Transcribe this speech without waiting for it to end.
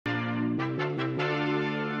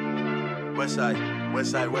West side,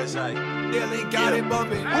 west side, west side. Yeah, they got it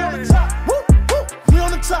bumping. We on the top, woo, woo. We on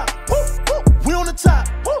the top, woo, woo. We on the top,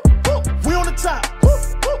 woo, woo. We on the top, woo,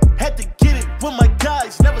 woo. Had to get it when my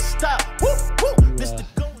guys never stop, woo, woo. Mr.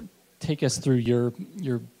 Going. Take us through your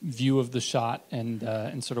view of the shot and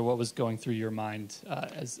sort of what was going through your mind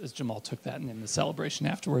as Jamal took that and in the celebration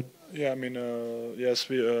afterward. Yeah, I mean, yes,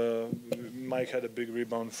 Mike had a big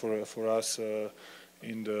rebound for us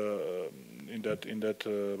in that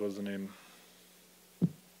what's the name?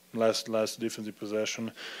 Last defensive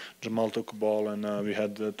possession. Jamal took a ball and we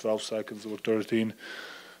had 12 seconds or 13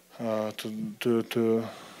 to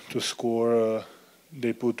score.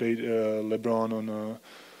 They put LeBron on.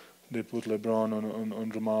 They put LeBron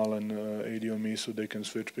on Jamal and AD on me, so they can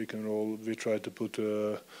switch pick and roll. We tried to put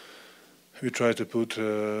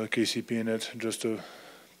KCP in it just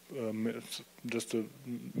to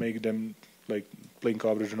make them like playing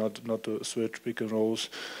coverage, not to switch pick and rolls.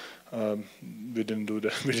 We didn't do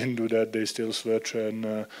that. We didn't do that. They still switch,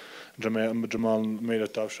 and Jamal made a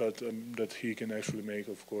tough shot that he can actually make.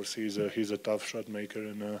 Of course, he's a tough shot maker,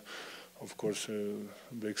 and of course,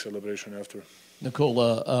 big celebration after.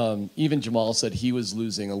 Nikola, even Jamal said he was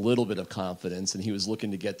losing a little bit of confidence, and he was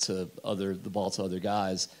looking to get to the ball to other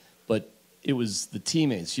guys, but it was the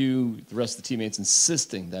teammates, the rest of the teammates,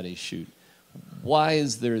 insisting that he shoot. Why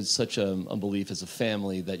is there such a belief as a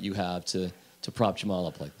family that you have to prop Jamal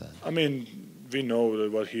up like that? I mean, we know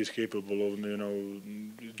what he's capable of. You know,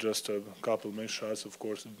 just a couple missed shots, of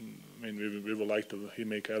course. I mean, we would like to he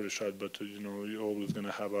make every shot, but you know, you're always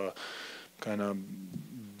gonna have a kind of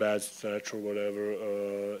bad stretch or whatever,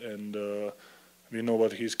 and we know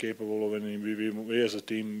what he's capable of, and we as a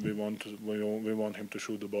team we want him to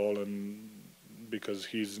shoot the ball, and because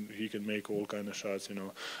he can make all kind of shots, you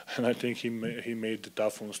know, and I think he made the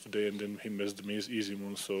tough ones today, and then he missed the easy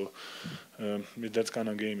ones. So that's kind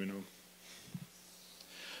of game, you know.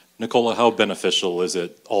 Nikola, how beneficial is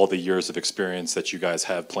it, all the years of experience that you guys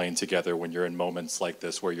have playing together, when you're in moments like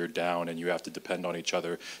this where you're down and you have to depend on each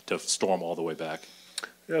other to storm all the way back?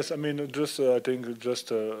 Yes, I mean, I think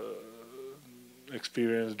just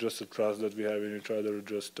experience, just the trust that we have in each other,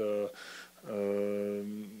 just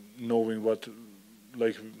knowing what,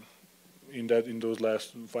 like in those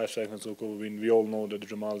last 5 seconds of goal, we all know that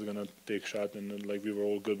Jamal is gonna take shot, and like we were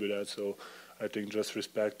all good with that. So I think just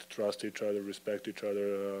respect, trust each other, respect each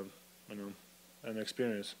other, you know, and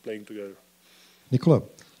experience playing together. Nikola,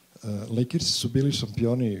 Lakersi su bili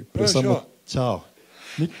šampioni pre samo... Ćao.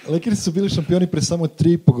 Lakersi su bili šampioni pre samo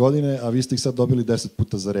 3,5 godine, a vi ste ih sad dobili 10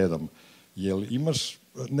 puta za redom. Jel imaš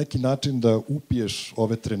neki način da upiješ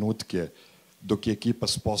ove trenutke dok je ekipa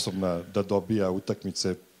sposobna da dobija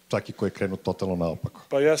utakmice, čak i koje krenu totalno naopako?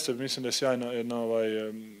 Pa jeste, mislim da je sjajna jedna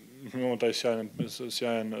imamo taj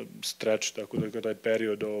sjajan stretch, tako da taj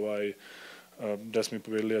period da smo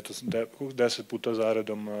pobedili 10 puta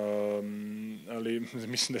zaredom, ali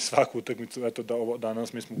mislim da je svaku utakmicu, eto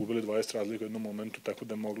danas mi smo gubili 20 razlika u jednom momentu, tako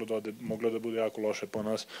da je moglo da bude jako loše po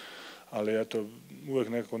nas, ali eto, uvek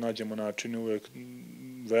nekako nađemo načine, uvek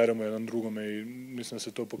verujemo jedan drugome i mislim da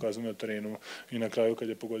se to pokazuje na terenu i na kraju kad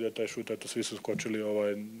je pogodio taj šut, eto svi su skočili,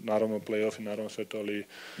 naravno play-off i naravno sve to, ali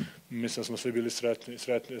mislim da smo svi bili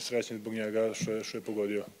srećni zbog njega što je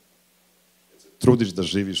pogodio. Trudiš da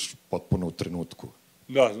živiš potpuno u trenutku?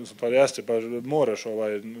 Da, pa jeste, pa moraš,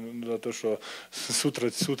 zato što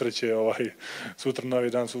sutra će, sutra novi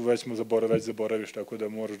dan već zaboraviš, tako da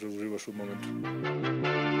moraš da uživaš u momentu.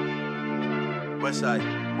 West side,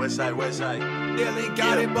 west side, west side. Yeah, they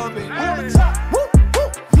got it bumping. We on the top, woo, woo.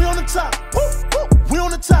 We on the top, woo, woo. We on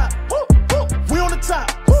the top, woo, woo. We on the top,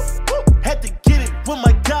 woo, woo. Had to get it when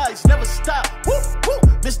my guys never stop, woo, woo.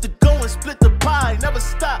 Mr. Go and split the pie, never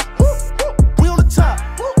stop.